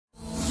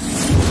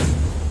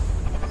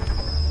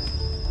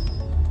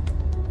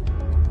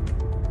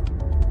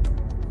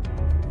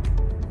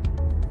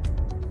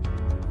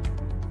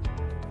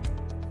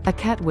A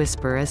cat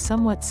whisperer is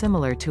somewhat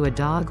similar to a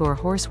dog or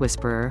horse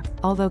whisperer,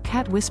 although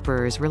cat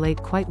whisperers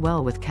relate quite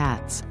well with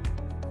cats.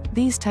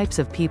 These types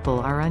of people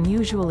are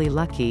unusually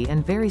lucky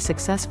and very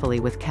successfully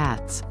with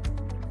cats.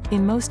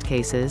 In most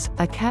cases,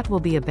 a cat will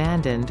be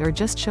abandoned or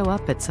just show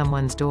up at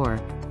someone's door.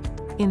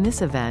 In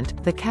this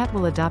event, the cat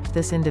will adopt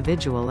this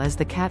individual as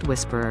the cat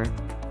whisperer.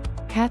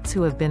 Cats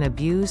who have been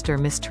abused or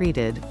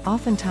mistreated,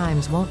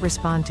 oftentimes won't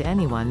respond to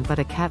anyone but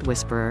a cat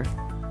whisperer.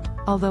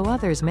 Although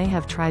others may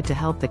have tried to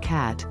help the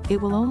cat, it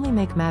will only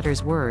make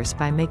matters worse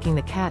by making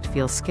the cat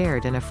feel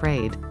scared and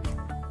afraid.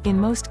 In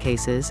most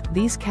cases,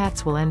 these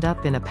cats will end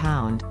up in a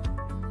pound.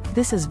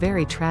 This is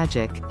very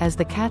tragic, as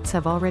the cats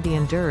have already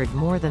endured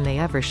more than they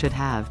ever should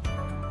have.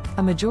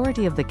 A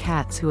majority of the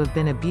cats who have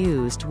been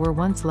abused were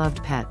once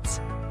loved pets.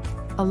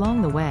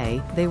 Along the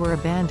way, they were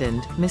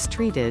abandoned,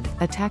 mistreated,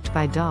 attacked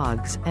by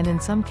dogs, and in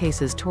some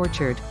cases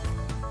tortured.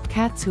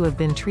 Cats who have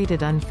been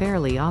treated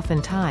unfairly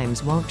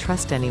oftentimes won't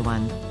trust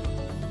anyone.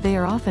 They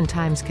are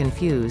oftentimes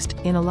confused,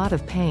 in a lot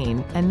of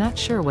pain, and not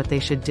sure what they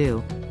should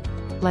do.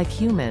 Like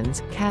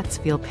humans, cats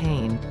feel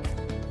pain.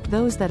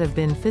 Those that have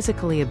been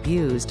physically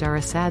abused are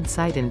a sad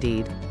sight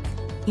indeed.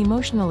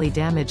 Emotionally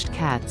damaged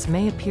cats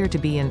may appear to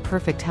be in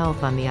perfect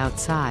health on the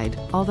outside,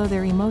 although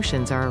their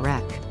emotions are a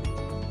wreck.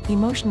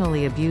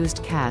 Emotionally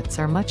abused cats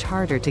are much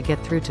harder to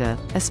get through to,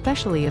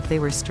 especially if they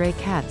were stray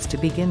cats to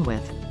begin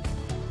with.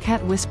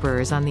 Cat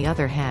whisperers, on the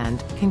other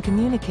hand, can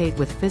communicate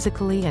with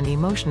physically and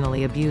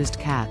emotionally abused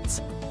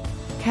cats.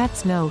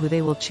 Cats know who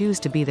they will choose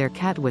to be their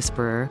cat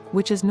whisperer,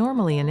 which is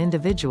normally an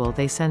individual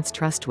they sense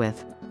trust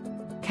with.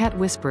 Cat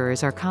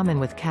whisperers are common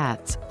with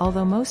cats,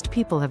 although most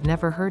people have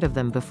never heard of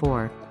them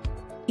before.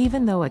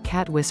 Even though a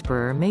cat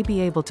whisperer may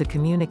be able to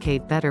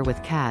communicate better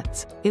with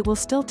cats, it will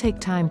still take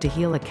time to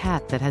heal a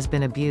cat that has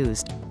been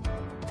abused.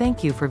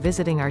 Thank you for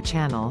visiting our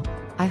channel.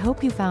 I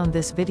hope you found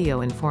this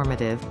video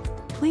informative.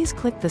 Please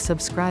click the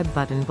subscribe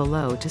button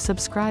below to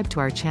subscribe to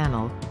our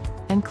channel,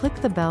 and click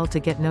the bell to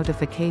get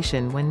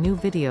notification when new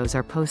videos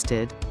are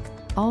posted.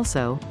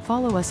 Also,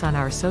 follow us on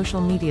our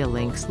social media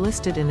links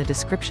listed in the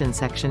description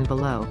section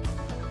below.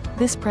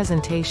 This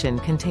presentation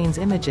contains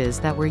images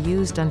that were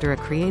used under a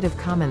Creative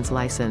Commons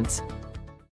license.